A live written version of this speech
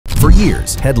For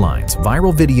years, headlines,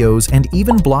 viral videos, and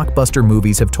even blockbuster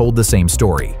movies have told the same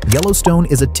story. Yellowstone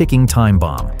is a ticking time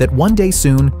bomb that one day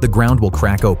soon, the ground will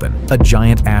crack open, a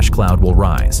giant ash cloud will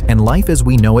rise, and life as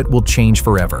we know it will change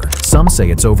forever. Some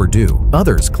say it's overdue.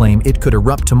 Others claim it could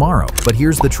erupt tomorrow. But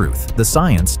here's the truth. The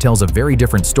science tells a very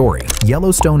different story.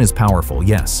 Yellowstone is powerful,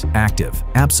 yes, active,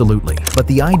 absolutely. But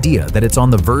the idea that it's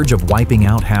on the verge of wiping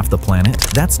out half the planet,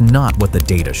 that's not what the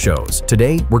data shows.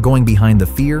 Today, we're going behind the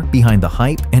fear, behind the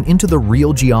hype, and into the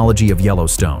real geology of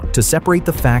Yellowstone to separate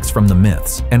the facts from the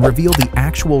myths and reveal the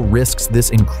actual risks this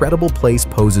incredible place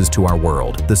poses to our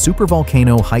world. The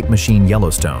supervolcano hype machine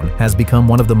Yellowstone has become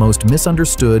one of the most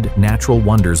misunderstood natural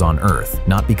wonders on Earth,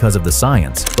 not because of the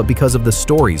science, but because of the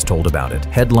stories told about it.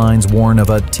 Headlines warn of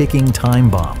a ticking time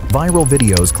bomb. Viral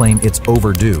videos claim it's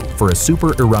overdue for a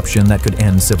super eruption that could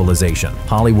end civilization.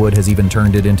 Hollywood has even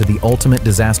turned it into the ultimate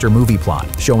disaster movie plot,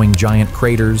 showing giant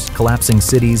craters, collapsing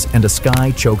cities, and a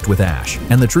sky choked with ash.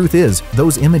 And the truth is,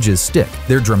 those images stick.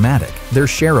 They're dramatic, they're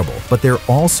shareable, but they're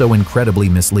also incredibly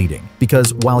misleading.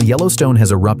 Because while Yellowstone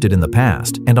has erupted in the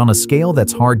past, and on a scale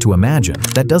that's hard to imagine,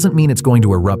 that doesn't mean it's going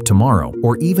to erupt tomorrow,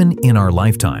 or even in our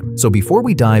lifetime. So before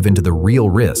we dive into the real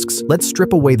risks, let's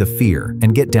strip away the fear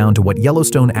and get down to what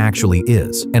Yellowstone actually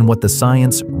is, and what the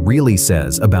science really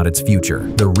says about its future.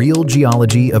 The real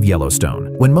geology of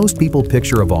Yellowstone. When most people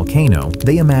picture a volcano,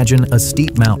 they imagine a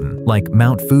steep mountain, like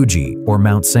Mount Fuji or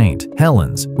Mount St.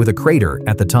 Helens, with a crater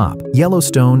at the top.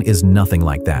 Yellowstone is nothing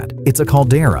like that. It's a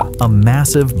caldera, a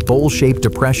massive, bowl-shaped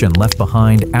depression left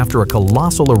behind after a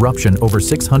colossal eruption over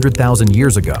 600,000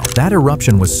 years ago. That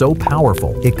eruption was so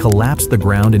powerful, it collapsed the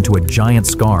ground into a giant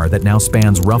scar that now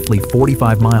spans roughly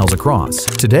 45 miles across.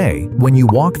 Today, when you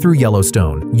walk through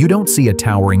Yellowstone, you don't see a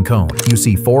towering cone. You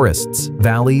see forests,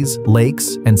 valleys,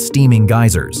 lakes, and steaming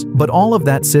geysers. But all of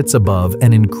that sits above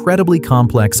an incredibly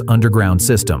complex underground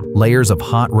system. Layers of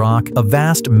hot rock, a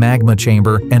vast magma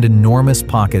chamber, and enormous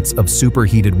pockets of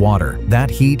superheated water. That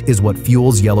heat is what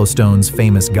fuels Yellowstone's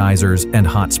famous geysers and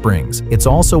hot springs. It's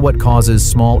also what causes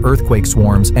small earthquake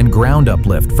swarms and ground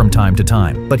uplift from time to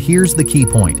time. But here's the key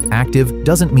point. Active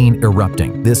doesn't mean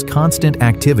erupting. This constant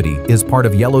activity is part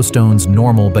of Yellowstone's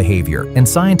normal behavior, and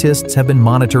scientists have been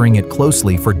monitoring it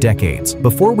closely for decades.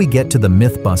 Before we get to the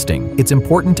myth-busting, it's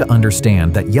important to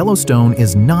understand that Yellowstone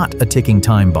is not a ticking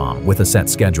time bomb with a set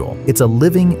schedule. It's a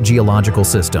living geological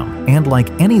system, and like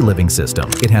any living system,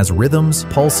 it has rhythms,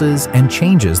 pulses, and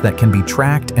changes that can be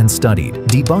tracked and studied.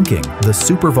 Debunking the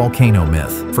supervolcano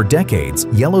myth. For decades,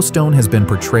 Yellowstone has been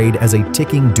portrayed as a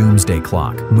ticking doomsday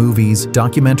clock. Movies,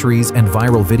 documentaries, and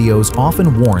viral videos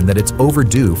often warn that it's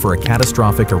overdue for a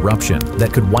catastrophic eruption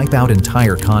that could wipe out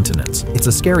entire continents. It's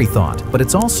a scary thought, but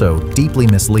it's also deeply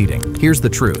misleading. Here's the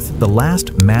truth. The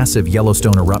last massive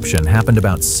Yellowstone eruption happened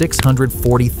about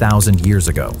 640,000 years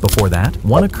ago. Before that,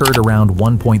 one occurred around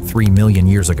 1.3 million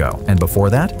years ago, and before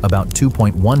that, about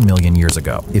 2.1 million years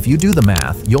ago. If you do the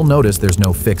math, you'll notice there's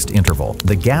no fixed interval.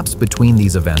 The gaps between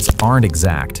these events aren't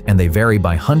exact, and they vary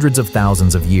by hundreds of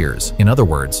thousands of years. In other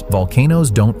words,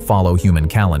 volcanoes don't follow human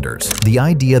calendars. The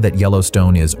idea that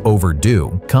Yellowstone is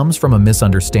overdue comes from a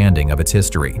misunderstanding of its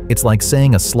history. It's like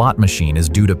saying a slot machine is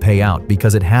due to pay out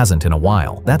because it hasn't in a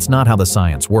while. That's not how the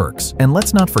science works. And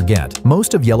let's not forget,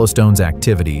 most of Yellowstone's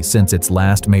activity since its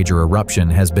last major eruption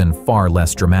has been far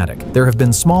less dramatic. There have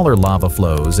been smaller lava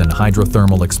flows and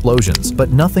hydrothermal explosions,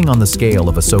 but nothing on the scale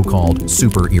of a so-called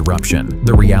super-eruption.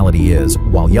 The reality is,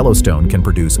 while Yellowstone can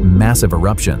produce massive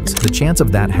eruptions, the chance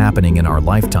of that happening in our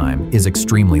lifetime is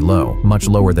extremely low, much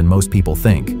lower than most people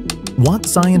think. What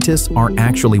scientists are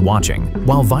actually watching.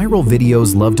 While viral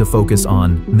videos love to focus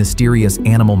on mysterious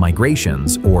animal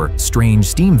migrations or strange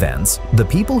steam vents, the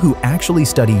people who actually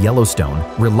study Yellowstone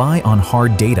rely on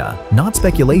hard data, not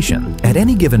speculation. At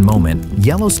any given moment,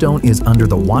 Yellowstone is under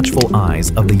the watchful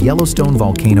eyes of the Yellowstone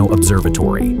Volcano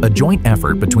Observatory, a joint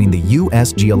effort between the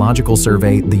U.S. Geological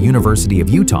Survey, the University of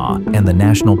Utah, and the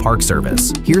National Park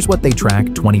Service. Here's what they track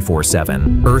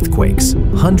 24/7. Earthquakes.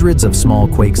 Hundreds of small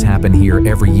quakes happen here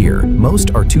every year.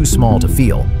 Most are too small to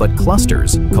feel, but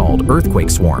clusters, called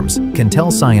earthquake swarms, can tell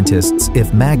scientists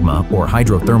if magma or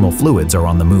hydrothermal fluids are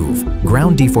on the move.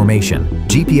 Ground deformation.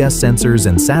 GPS sensors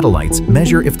and satellites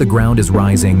measure if the ground is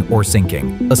rising or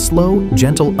sinking. A slow,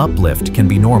 gentle uplift can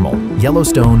be normal.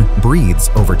 Yellowstone breathes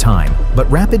over time, but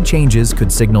rapid changes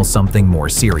could signal something more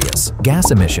serious.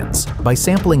 Gas emissions. By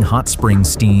sampling hot spring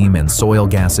steam and soil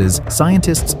gases,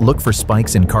 scientists look for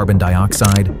spikes in carbon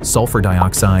dioxide, sulfur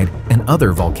dioxide, and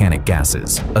other volcanic volcanic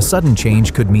gases. A sudden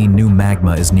change could mean new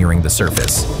magma is nearing the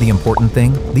surface. The important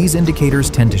thing? These indicators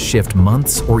tend to shift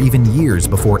months or even years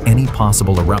before any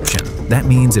possible eruption. That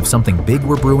means if something big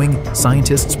were brewing,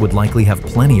 scientists would likely have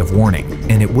plenty of warning,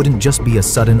 and it wouldn't just be a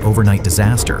sudden overnight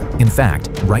disaster. In fact,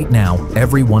 right now,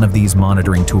 every one of these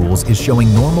monitoring tools is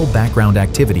showing normal background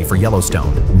activity for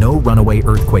Yellowstone. No runaway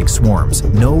earthquake swarms,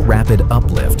 no rapid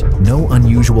uplift, no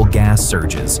unusual gas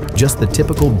surges, just the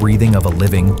typical breathing of a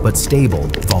living but stable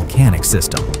volcanic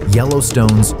system.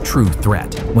 Yellowstone's true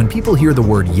threat. When people hear the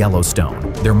word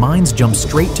Yellowstone, their minds jump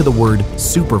straight to the word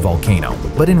supervolcano.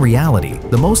 But in reality,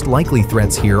 the most likely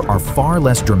threats here are far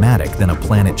less dramatic than a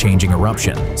planet-changing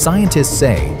eruption. Scientists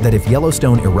say that if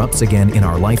Yellowstone erupts again in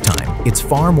our lifetime, it's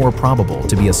far more probable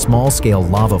to be a small-scale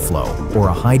lava flow or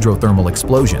a hydrothermal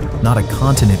explosion, not a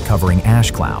continent-covering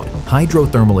ash cloud.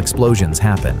 Hydrothermal explosions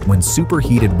happen when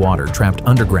superheated water trapped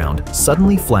underground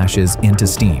suddenly flashes into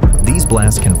steam. These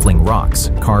blasts can fling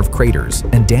rocks, carve craters,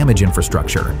 and damage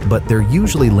infrastructure, but they're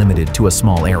usually limited to a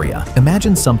small area.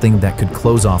 Imagine something that could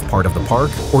close off part of the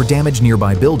park or damage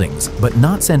nearby buildings, but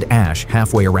not send ash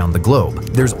halfway around the globe.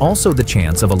 There's also the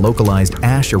chance of a localized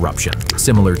ash eruption,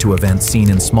 similar to events seen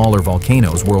in smaller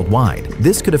volcanoes worldwide.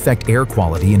 This could affect air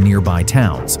quality in nearby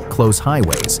towns, close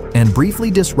highways, and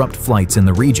briefly disrupt flights in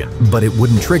the region, but it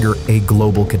wouldn't trigger a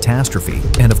global catastrophe.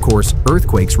 And of course,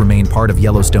 earthquakes remain part of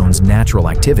Yellowstone's natural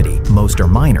activity. Most are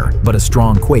minor, but a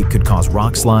strong quake could cause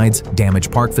rock slides,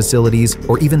 damage park facilities,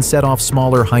 or even set off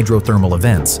smaller hydrothermal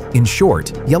events. In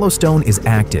short, Yellowstone is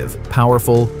active,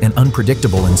 powerful, and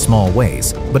unpredictable in small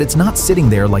ways, but it's not sitting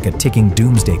there like a ticking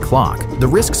doomsday clock. The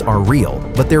risks are real,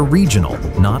 but they're regional,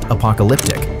 not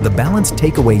apocalyptic. The balanced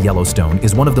takeaway Yellowstone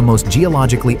is one of the most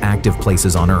geologically active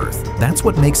places on Earth. That's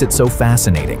what makes it so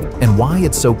fascinating, and why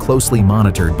it's so closely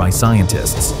monitored by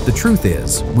scientists. The truth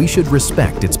is, we should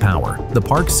respect its power. The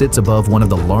park sits above one of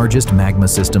the largest magma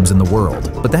systems in the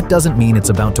world, but that doesn't mean it's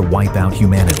about to wipe out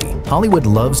humanity. Hollywood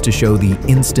loves to show the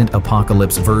instant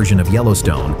apocalypse version of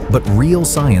Yellowstone, but real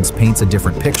science paints a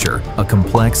different picture, a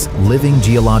complex, living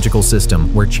geological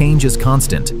system where change is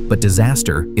constant, but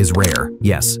disaster is rare.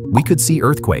 Yes, we could see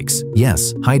earthquakes.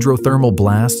 Yes, hydrothermal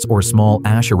blasts or small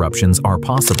ash eruptions are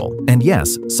possible. And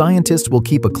yes, scientists will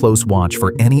keep a close watch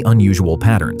for any unusual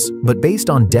patterns. But based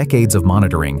on decades of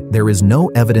monitoring, there is no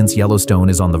evidence Yellowstone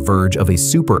is on the verge of a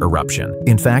super-eruption.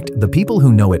 In fact, the people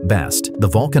who know it best, the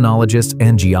volcanologists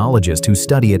and geologists who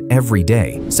study it every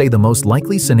day, say the most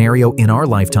likely scenario in our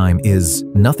lifetime is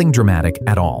nothing dramatic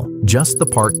at all. Just the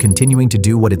park continuing to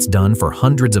do what it's done for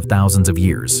hundreds of thousands of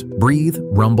years. Breathe,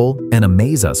 rumble, and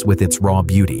amaze us with its raw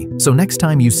beauty. So next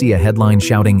time you see a headline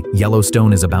shouting,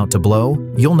 "Yellowstone is about to blow,"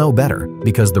 you'll know better,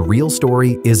 because the real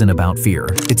story isn't about fear.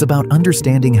 It's about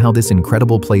understanding how this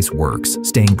incredible place works,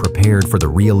 staying prepared for the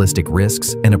realistic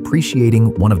risks, and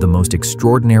appreciating one of the most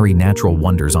extraordinary natural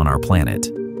wonders on our planet.